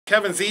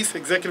Kevin Zeese,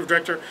 Executive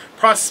Director,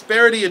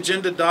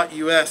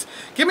 ProsperityAgenda.us.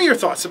 Give me your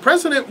thoughts. The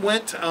president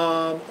went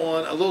on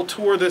a little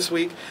tour this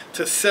week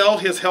to sell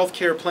his health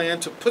care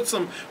plan, to put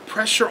some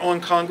pressure on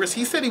Congress.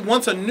 He said he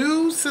wants a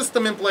new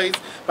system in place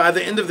by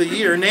the end of the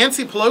year.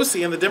 Nancy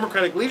Pelosi and the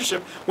Democratic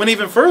leadership went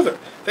even further.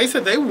 They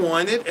said they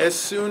want it as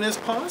soon as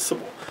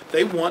possible.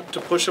 They want to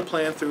push a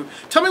plan through.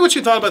 Tell me what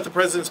you thought about the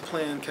president's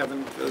plan,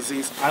 Kevin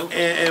Zeese,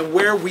 and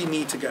where we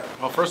need to go.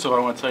 Well, first of all,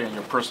 I want to tell you in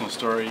your personal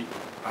story,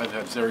 I've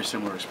had very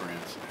similar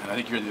experience, and I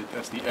think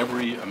that's the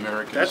every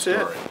American story.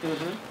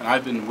 Mm-hmm. And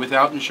I've been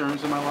without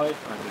insurance in my life,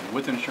 I've been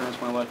with insurance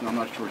in my life, and I'm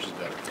not sure which is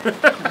better.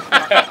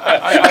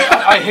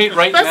 I hate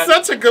writing that.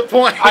 That's such a good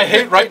point. I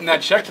hate writing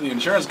that check to the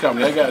insurance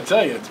company. I got to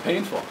tell you, it's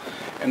painful.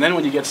 And then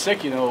when you get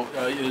sick, it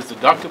is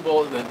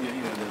deductible,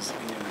 there's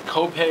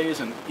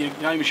co-pays, and you're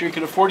not even sure you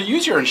can afford to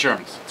use your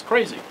insurance. It's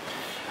crazy.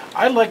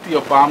 I like the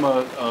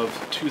Obama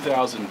of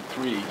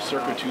 2003,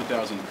 circa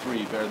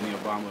 2003, better than the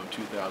Obama of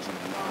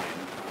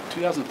 2009.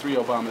 2003,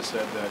 Obama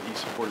said that he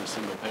supported a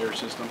single-payer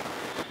system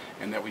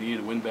and that we needed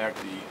to win back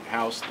the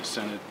House, the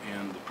Senate,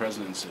 and the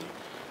presidency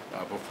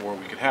before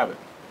we could have it.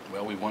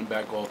 Well, we won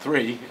back all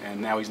three, and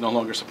now he's no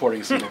longer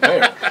supporting a single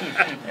payer.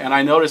 And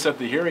I noticed at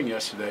the hearing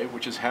yesterday,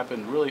 which has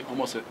happened really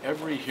almost at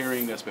every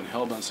hearing that's been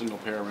held on single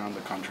payer around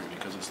the country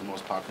because it's the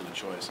most popular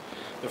choice,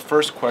 the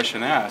first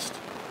question asked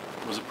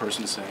was a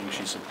person saying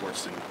she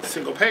supports single payer.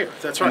 Single payer,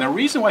 that's right. And the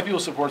reason why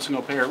people support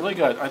single payer really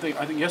got, I think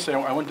yesterday,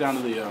 I went down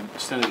to the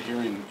Senate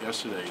hearing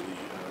yesterday,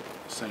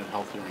 the Senate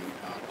health hearing,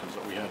 because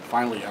we had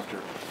finally, after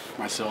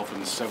myself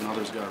and 7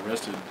 others got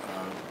arrested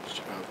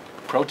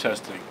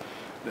protesting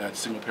that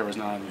single payer was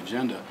not on the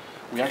agenda,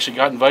 we actually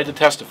got invited to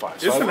testify.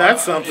 So Isn't that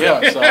something?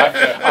 Yeah, so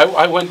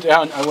I went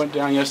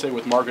down yesterday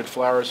with Margaret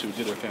Flowers, who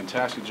did a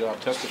fantastic job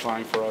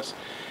testifying for us,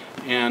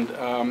 and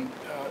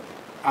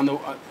in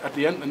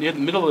the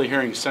middle of the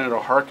hearing, Senator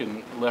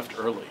Harkin left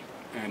early,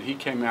 and he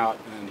came out,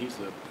 and he's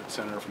the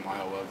senator from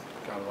Iowa,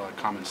 got a lot of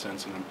common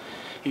sense in him.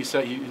 He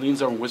said, he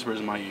leans over and whispers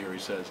in my ear. He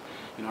says,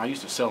 I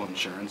used to sell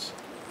insurance.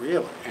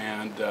 Really?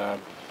 And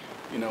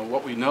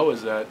what we know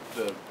is that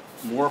the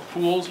more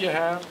pools you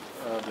have,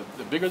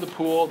 the bigger the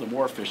pool, the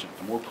more efficient.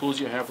 The more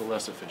pools you have, the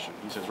less efficient.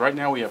 He says, right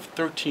now we have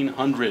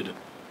 1,300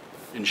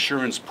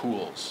 insurance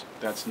pools.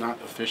 That's not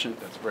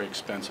efficient. That's very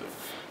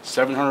expensive.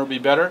 700 would be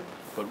better,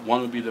 but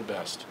 1 would be the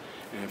best.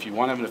 And if you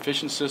want to have an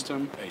efficient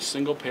system, a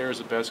single payer is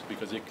the best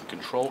because it can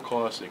control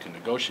costs, it can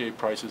negotiate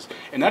prices,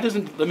 and that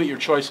doesn't limit your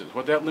choices.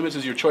 What that limits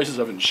is your choices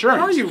of insurance.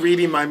 How are you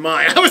reading my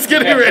mind? I was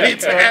getting ready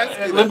to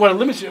ask.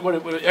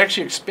 What it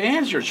actually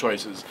expands your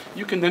choices.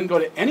 You can then go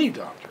to any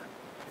doctor,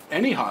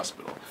 any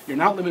hospital. You're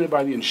not limited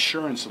by the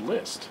insurance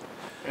list.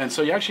 And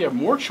so you actually have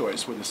more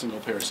choice with the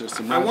single-payer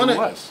system, not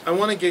less. I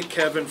want to get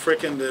Kevin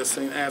Frick in this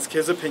and ask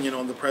his opinion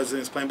on the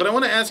president's plan. But I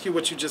want to ask you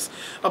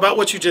about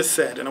what you just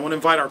said, and I want to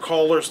invite our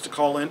callers to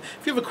call in.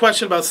 If you have a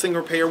question about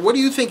single-payer, what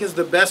do you think is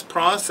the best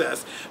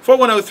process?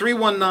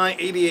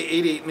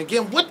 410-319-8888. And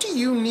again, what do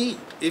you need?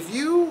 If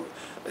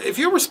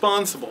you're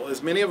responsible,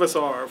 as many of us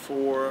are,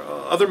 for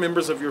other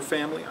members of your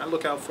family, I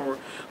look out for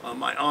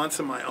my aunts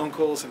and my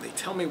uncles, and they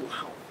tell me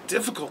how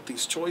difficult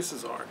these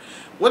choices are.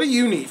 What do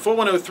you need?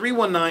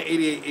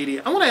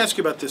 410-319-8888. I want to ask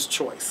you about this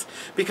choice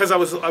because I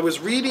was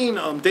reading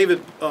not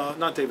David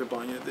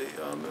Bonner, the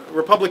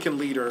Republican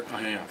leader.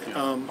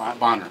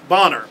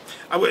 Bonner.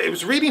 I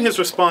was reading his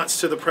response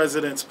to the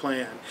president's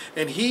plan,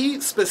 and he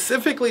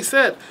specifically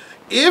said,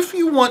 if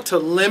you want to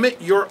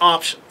limit your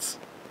options,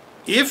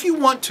 if you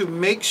want to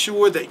make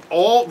sure that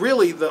all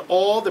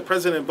the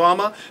President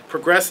Obama,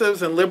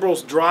 progressives, and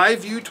liberals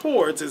drive you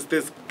towards is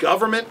this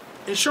government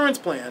insurance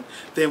plan,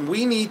 then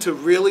we need to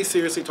really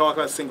seriously talk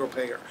about single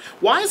payer.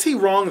 Why is he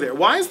wrong there?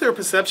 Why is there a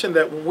perception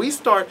that when we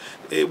start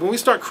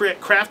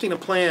crafting a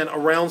plan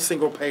around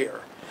single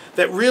payer,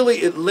 that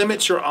really it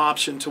limits your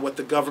option to what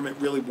the government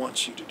really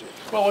wants you to do?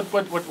 Well,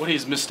 what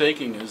he's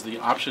mistaking is the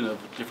option of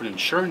different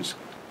insurance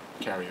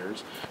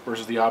carriers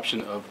versus the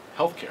option of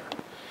health care.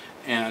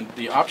 And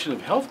the option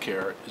of health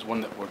care is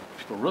one that what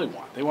people really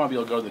want. They want to be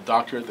able to go to the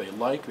doctor they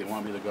like. They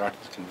want to be able to go to the doctor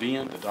that's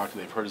convenient, the doctor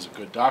they've heard is a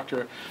good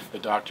doctor, the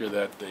doctor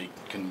that they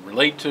can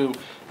relate to,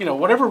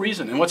 whatever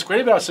reason. And what's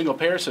great about a single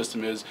payer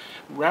system is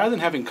rather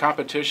than having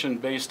competition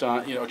based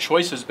on,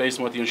 choices based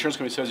on what the insurance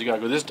company says, you got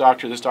to go to this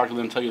doctor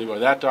then tell you to go to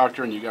that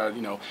doctor, and you got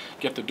to,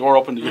 get the door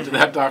open to get to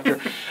that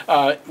doctor.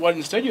 What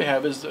instead you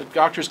have is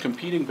doctors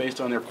competing based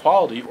on their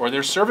quality or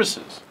their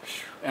services.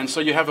 And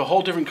so you have a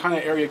whole different kind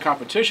of area of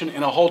competition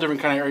and a whole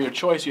different kind of area of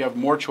choice. You have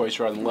more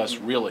choice rather than less,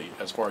 really,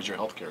 as far as your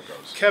health care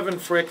goes. Kevin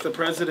Frick, the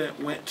president,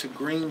 went to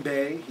Green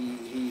Bay.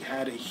 He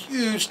had a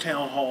huge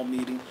town hall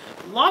meeting.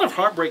 A lot of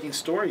heartbreaking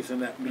stories in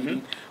that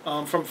meeting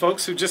from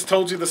folks who just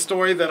told you the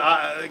story that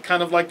I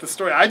kind of like the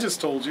story I just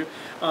told you.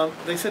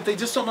 They said they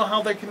just don't know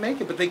how they can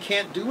make it, but they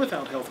can't do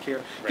without health care.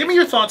 Right. Give me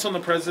your thoughts on the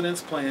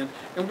president's plan,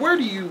 and where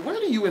do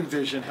you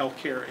envision health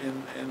care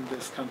in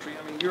this country?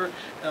 I mean, you're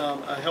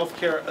a health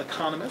care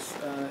economist.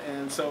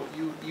 And so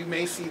you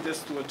may see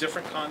this through a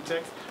different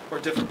context or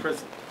a different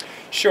prism.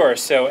 Sure.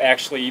 So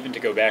actually, even to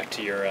go back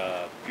to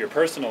your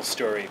personal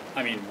story,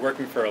 I mean,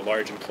 working for a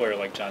large employer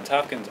like Johns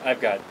Hopkins,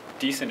 I've got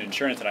decent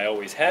insurance, and I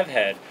always have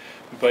had.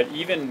 But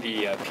even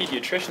the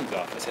pediatrician's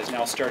office has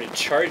now started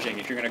charging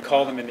if you're going to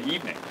call them in the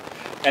evening.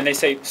 And they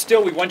say,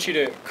 still, we want you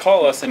to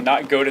call us and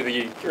not go to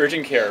the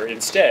urgent care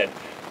instead.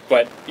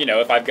 But, you know,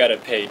 if I've got to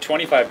pay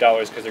 $25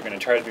 because they're going to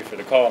charge me for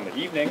the call in the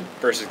evening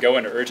versus go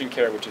into urgent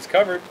care, which is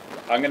covered,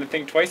 I'm going to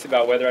think twice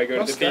about whether I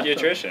go to the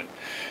pediatrician.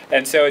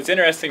 And so it's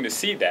interesting to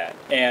see that.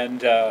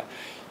 And,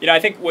 you know, I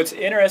think what's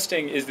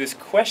interesting is this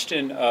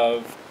question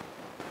of,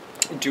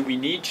 do we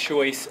need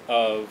choice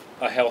of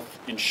a health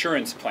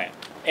insurance plan?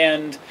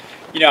 And,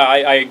 you know,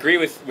 I agree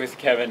with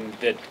Kevin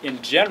that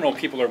in general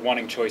people are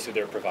wanting choice of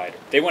their provider.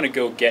 They want to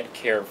go get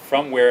care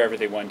from wherever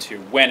they want to,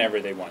 whenever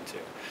they want to.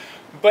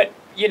 But,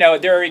 you know,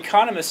 there are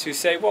economists who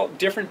say, well,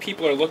 different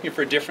people are looking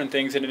for different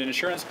things in an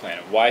insurance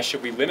plan. Why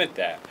should we limit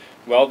that?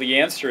 Well, the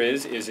answer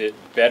is it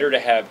better to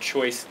have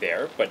choice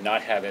there but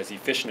not have as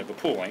efficient of a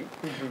pooling?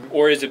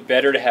 Or is it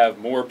better to have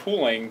more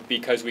pooling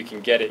because we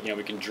can get it, you know,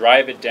 we can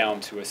drive it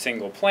down to a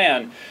single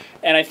plan?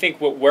 And I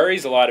think what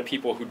worries a lot of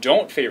people who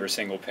don't favor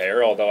single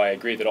payer, although I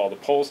agree that all the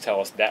polls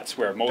tell us that's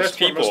where most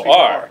people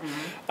are,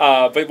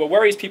 but what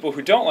worries people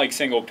who don't like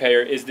single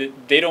payer is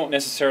that they don't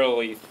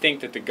necessarily think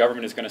that the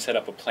government is going to set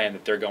up a plan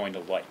that they're going to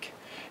like.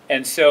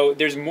 And so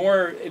there's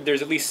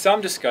at least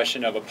some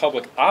discussion of a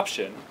public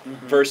option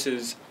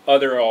versus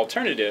other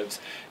alternatives,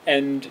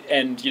 and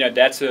you know,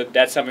 that's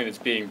something that's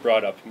being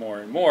brought up more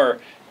and more,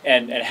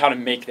 and how to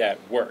make that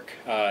work,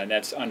 and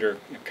that's under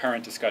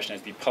current discussion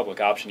as the public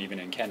option even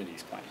in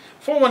Kennedy's plan.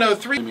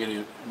 4103.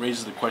 It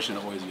raises the question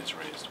that always gets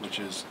raised, which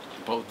is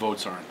both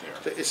votes aren't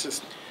there. It's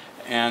just,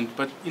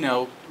 but you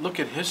know, look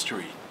at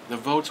history. The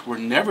votes were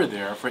never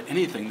there for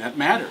anything that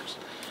matters.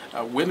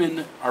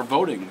 Women are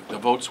voting. The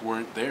votes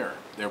weren't there.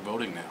 They're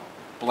voting now.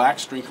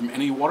 Blacks drink from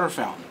any water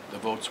fountain. The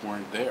votes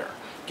weren't there.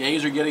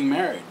 Gays are getting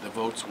married. The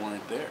votes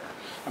weren't there.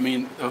 I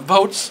mean, the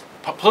votes,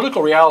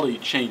 political reality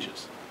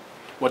changes.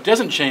 What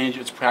doesn't change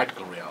is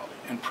practical reality.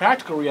 And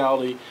practical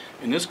reality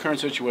in this current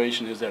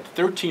situation is that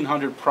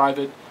 1,300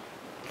 private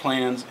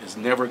plans is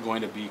never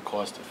going to be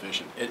cost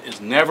efficient. It is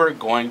never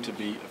going to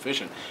be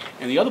efficient.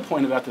 And the other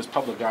point about this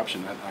public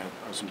option that I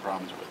have some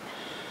problems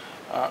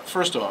with.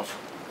 First off,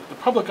 the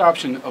public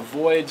option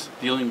avoids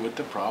dealing with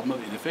the problem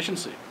of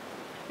inefficiency.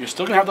 You're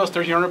still going to have those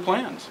 1,300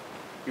 plans.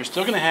 You're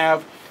still going to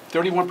have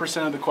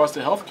 31% of the cost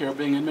of health care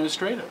being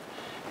administrative.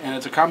 And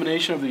it's a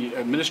combination of the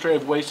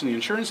administrative waste in the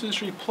insurance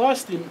industry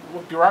plus the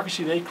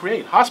bureaucracy they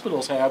create.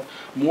 Hospitals have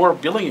more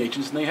billing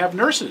agents than they have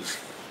nurses.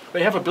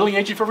 They have a billing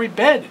agent for every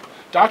bed.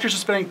 Doctors are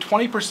spending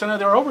 20% of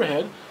their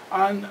overhead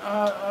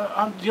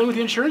on dealing with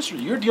the insurance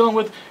industry. You're dealing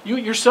with, you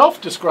yourself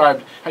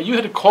described how you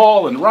had to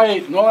call and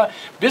write and all that.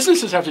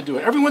 Businesses have to do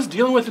it. Everyone's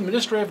dealing with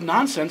administrative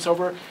nonsense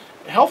over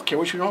healthcare,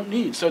 which we don't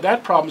need. So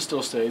that problem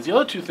still stays. The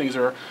other two things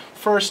are,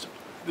 first,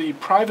 the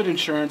private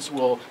insurance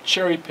will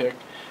cherry pick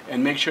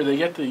and make sure they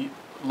get the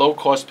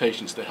low-cost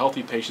patients. The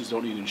healthy patients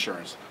don't need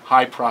insurance.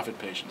 High-profit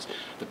patients.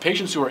 The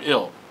patients who are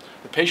ill,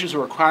 the patients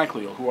who are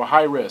chronically ill, who are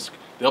high risk,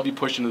 they'll be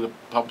pushed into the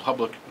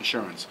public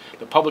insurance.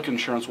 The public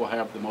insurance will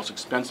have the most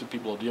expensive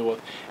people to deal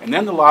with. And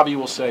then the lobby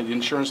will say, the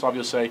insurance lobby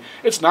will say,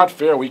 it's not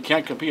fair, we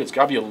can't compete, it's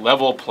got to be a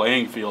level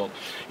playing field.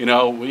 You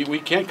know, we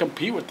can't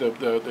compete with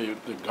the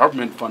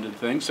government-funded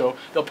thing, so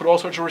they'll put all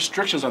sorts of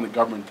restrictions on the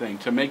government thing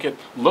to make it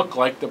look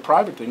like the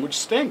private thing, which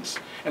stinks.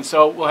 And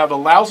so we'll have a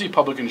lousy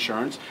public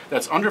insurance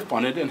that's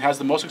underfunded and has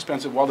the most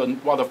expensive, while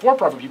the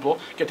for-profit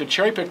people get to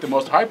cherry-pick the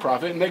most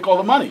high-profit and make all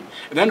the money.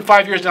 And then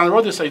 5 years down the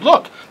road, they say,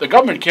 look, the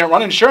government can't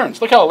run insurance.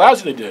 Look how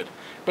lousy they did.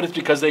 But it's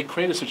because they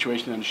create a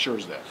situation that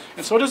ensures that.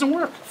 And so it doesn't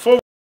work.